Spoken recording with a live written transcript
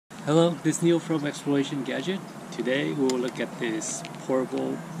Hello, this is Neil from Exploration Gadget. Today we will look at this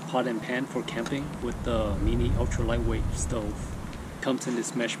portable pot and pan for camping with the mini ultra lightweight stove. Comes in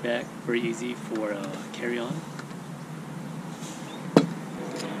this mesh bag, very easy for carry on.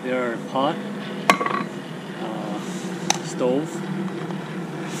 There are pot, stove,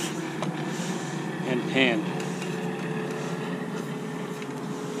 and pan.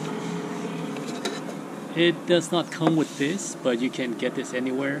 It does not come with this, but you can get this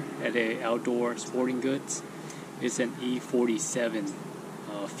anywhere at a outdoor sporting goods. It's an E47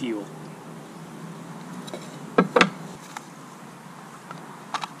 fuel.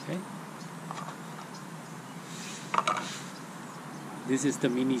 Okay. This is the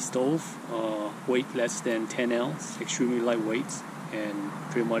mini stove, weight less than 10 ounce, extremely lightweight, and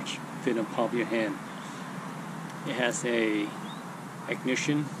pretty much fit in the palm of your hand. It has a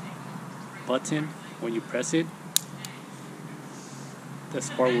ignition button. When you press it, the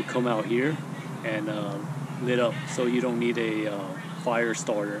spark will come out here and lit up, so you don't need a fire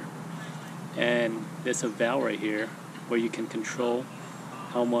starter. And there's a valve right here where you can control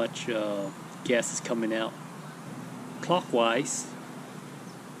how much gas is coming out clockwise,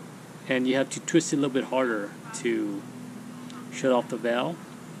 and you have to twist it a little bit harder to shut off the valve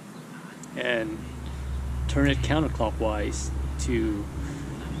and turn it counterclockwise to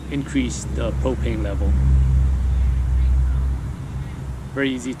increase the propane level. Very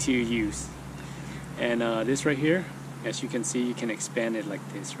easy to use. And this right here, as you can see, you can expand it like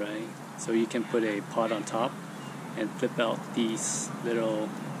this, right? So you can put a pot on top and flip out these little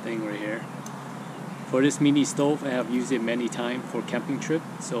thing right here. For this mini stove, I have used it many times for camping trip.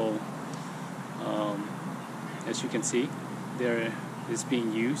 So as you can see, there is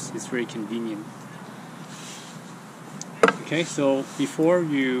being used. It's very convenient. Okay, so before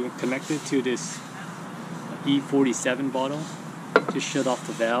you connect it to this E47 bottle, just shut off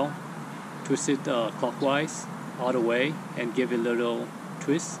the valve, twist it clockwise all the way, and give it a little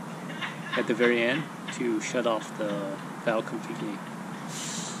twist at the very end to shut off the valve completely.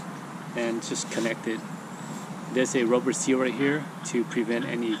 And just connect it. There's a rubber seal right here to prevent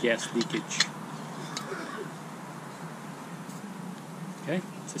any gas leakage. Okay,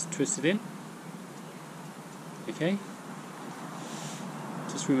 just twist it in. Okay.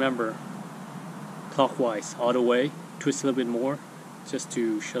 Just remember, clockwise all the way, twist a little bit more just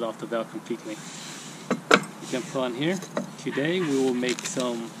to shut off the valve completely. You can put on here. Today we will make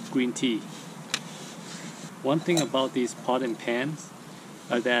some green tea. One thing about these pot and pans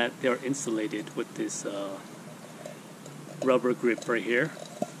are that they are insulated with this rubber grip right here.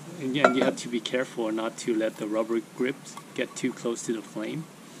 And again, you have to be careful not to let the rubber grips get too close to the flame,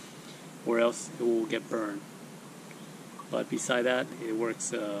 or else it will get burned. But beside that, it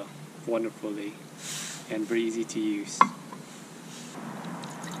works wonderfully and very easy to use.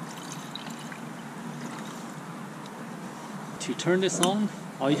 To turn this on,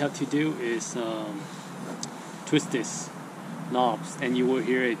 all you have to do is twist this knobs, and you will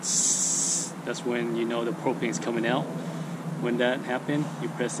hear it. That's when you know the propane is coming out. When that happens, you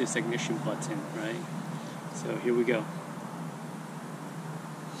press this ignition button, right? So here we go.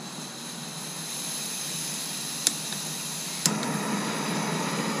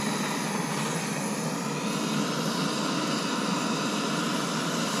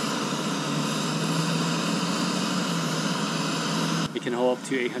 It can hold up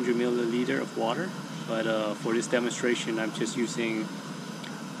to 800 milliliter of water, but for this demonstration I'm just using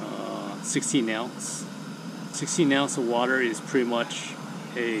 16 ounce. 16 ounce of water is pretty much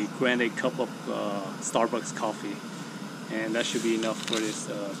a grande cup of Starbucks coffee, and that should be enough for this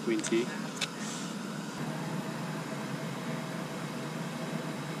green tea.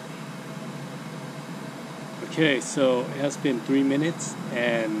 Okay, so it has been 3 minutes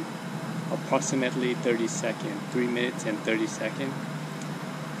and approximately 30 seconds. 3 minutes and 30 seconds.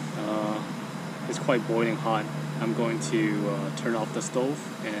 It's quite boiling hot. I'm going to turn off the stove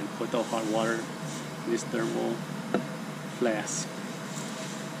and put the hot water in this thermal flask.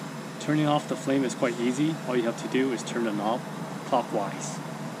 Turning off the flame is quite easy. All you have to do is turn the knob clockwise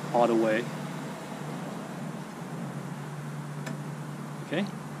all the way. Okay?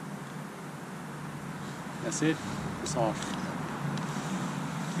 That's it. It's off.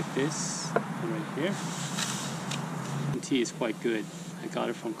 Like this, and right here. The tea is quite good. I got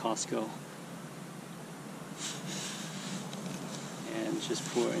it from Costco. And just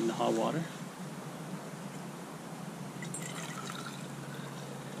pour in the hot water.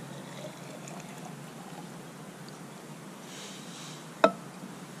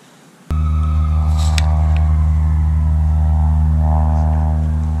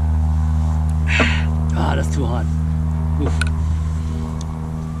 Ah, that's too hot. Oof.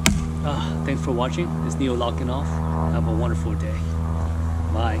 Thanks for watching. It's Neo logging off. Have a wonderful day.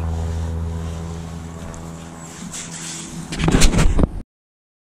 Bye.